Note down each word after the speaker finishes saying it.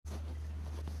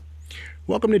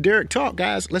Welcome to Derek Talk,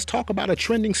 guys. Let's talk about a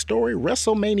trending story,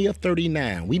 WrestleMania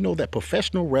 39. We know that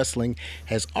professional wrestling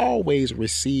has always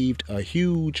received a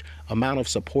huge amount of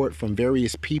support from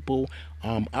various people.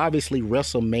 Obviously,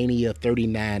 WrestleMania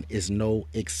 39 is no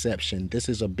exception. This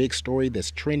is a big story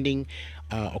that's trending.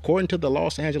 According to the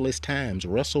Los Angeles Times,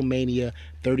 WrestleMania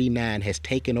 39 has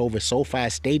taken over SoFi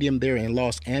Stadium there in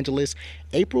Los Angeles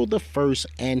April the 1st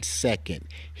and 2nd.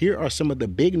 Here are some of the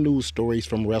big news stories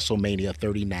from WrestleMania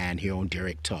 39 here on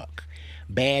Derek Talk.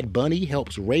 Bad Bunny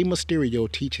helps Rey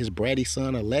Mysterio teach his bratty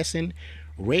son a lesson.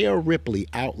 Rhea Ripley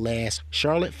outlasts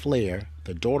Charlotte Flair,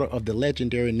 the daughter of the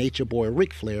legendary Nature Boy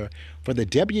Ric Flair, for the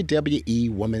WWE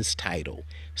Women's title.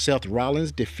 Seth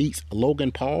Rollins defeats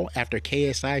Logan Paul after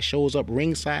KSI shows up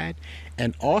ringside.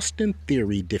 And Austin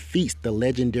Theory defeats the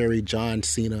legendary John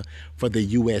Cena for the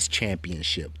U.S.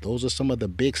 Championship. Those are some of the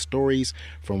big stories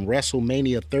from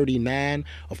WrestleMania 39.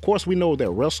 Of course, we know that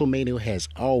WrestleMania has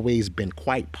always been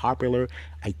quite popular.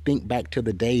 I think back to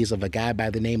the days of a guy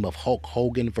by the name of Hulk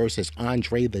Hogan versus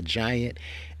Andre the Giant,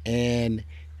 and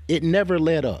it never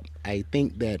let up. I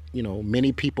think that,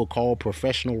 many people call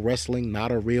professional wrestling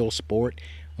not a real sport,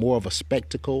 more of a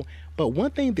spectacle. But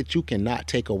one thing that you cannot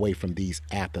take away from these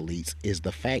athletes is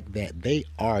the fact that they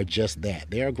are just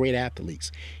that. They are great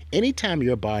athletes. Anytime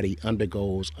your body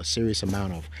undergoes a serious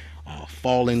amount of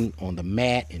falling on the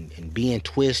mat and being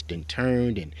twisted and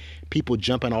turned and people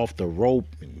jumping off the rope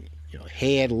and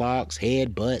headlocks,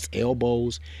 headbutts,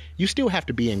 elbows, you still have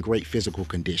to be in great physical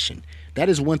condition. That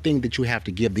is one thing that you have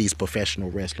to give these professional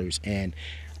wrestlers. And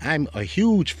I'm a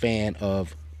huge fan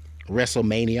of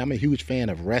WrestleMania. I'm a huge fan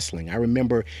of wrestling. I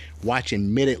remember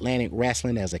watching Mid-Atlantic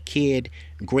wrestling as a kid.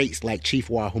 Greats like Chief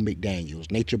Wahoo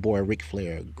McDaniels, Nature Boy Ric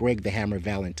Flair, Greg the Hammer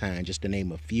Valentine, just to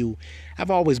name a few.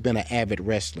 I've always been an avid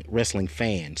wrestling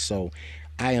fan, so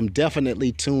I am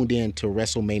definitely tuned in to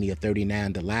WrestleMania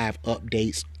 39, the live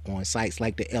updates on sites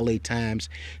like the LA Times.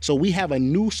 So we have a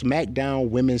new SmackDown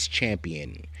Women's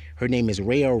Champion. Her name is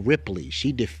Rhea Ripley.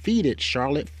 She defeated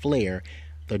Charlotte Flair,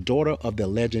 the daughter of the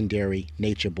legendary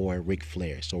Nature Boy Ric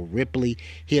Flair. So Ripley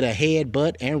hit a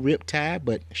headbutt and riptide,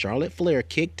 but Charlotte Flair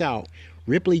kicked out.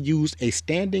 Ripley used a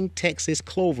standing Texas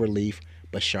cloverleaf,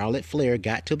 but Charlotte Flair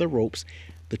got to the ropes.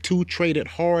 The two traded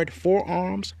hard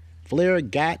forearms. Flair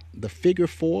got the figure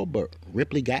four, but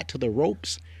Ripley got to the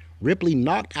ropes. Ripley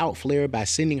knocked out Flair by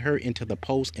sending her into the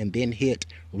post and then hit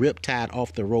Riptide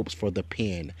off the ropes for the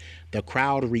pin. The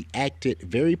crowd reacted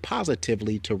very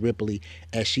positively to Ripley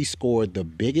as she scored the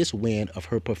biggest win of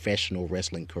her professional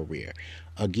wrestling career.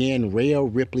 Again, Rhea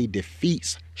Ripley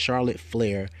defeats Charlotte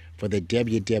Flair for the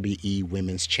WWE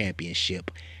Women's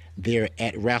Championship there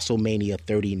at WrestleMania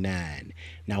 39.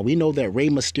 Now, we know that Rey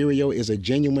Mysterio is a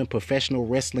genuine professional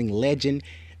wrestling legend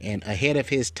and ahead of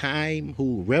his time,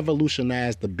 who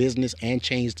revolutionized the business and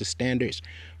changed the standards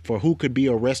for who could be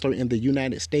a wrestler in the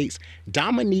United States.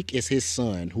 Dominique is his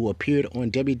son, who appeared on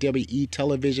WWE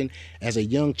television as a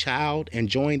young child and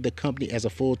joined the company as a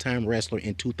full-time wrestler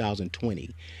in 2020.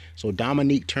 So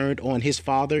Dominique turned on his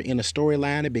father in a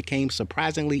storyline and became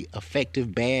surprisingly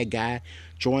effective bad guy,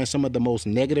 drawing some of the most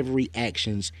negative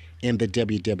reactions in the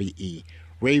WWE.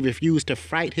 Rey refused to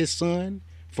fight his son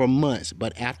for months,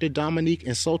 but after Dominique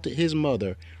insulted his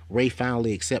mother, Rey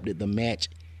finally accepted the match.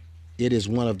 It is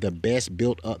one of the best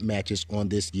built-up matches on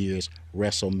this year's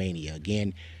WrestleMania.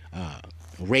 Again,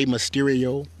 Rey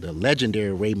Mysterio, the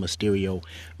legendary Rey Mysterio,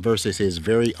 versus his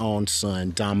very own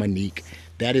son, Dominique.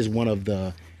 That is one of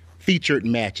the featured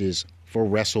matches for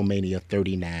WrestleMania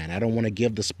 39. I don't want to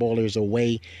give the spoilers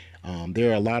away. There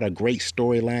are a lot of great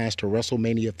storylines to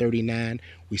WrestleMania 39.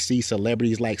 We see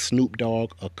celebrities like Snoop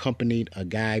Dogg accompanied a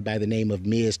guy by the name of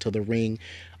Miz to the ring.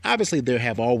 Obviously, there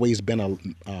have always been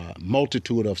a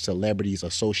multitude of celebrities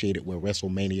associated with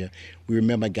WrestleMania. We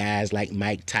remember guys like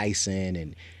Mike Tyson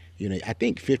and, I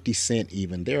think 50 Cent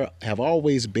even. There have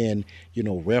always been,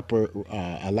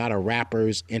 a lot of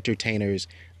rappers, entertainers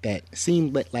that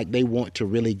seem like they want to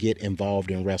really get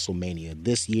involved in WrestleMania.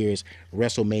 This year's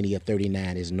WrestleMania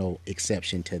 39 is no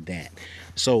exception to that.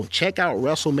 So check out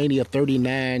WrestleMania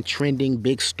 39, trending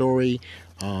big story.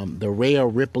 The Rhea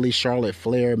Ripley Charlotte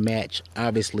Flair match,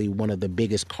 obviously one of the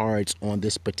biggest cards on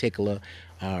this particular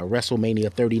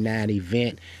WrestleMania 39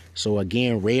 event. So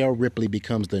again, Rhea Ripley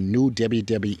becomes the new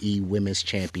WWE Women's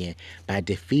Champion by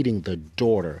defeating the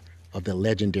daughter of the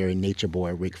legendary Nature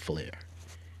Boy Ric Flair.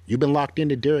 You've been locked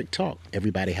into Derek Talk.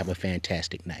 Everybody have a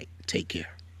fantastic night. Take care.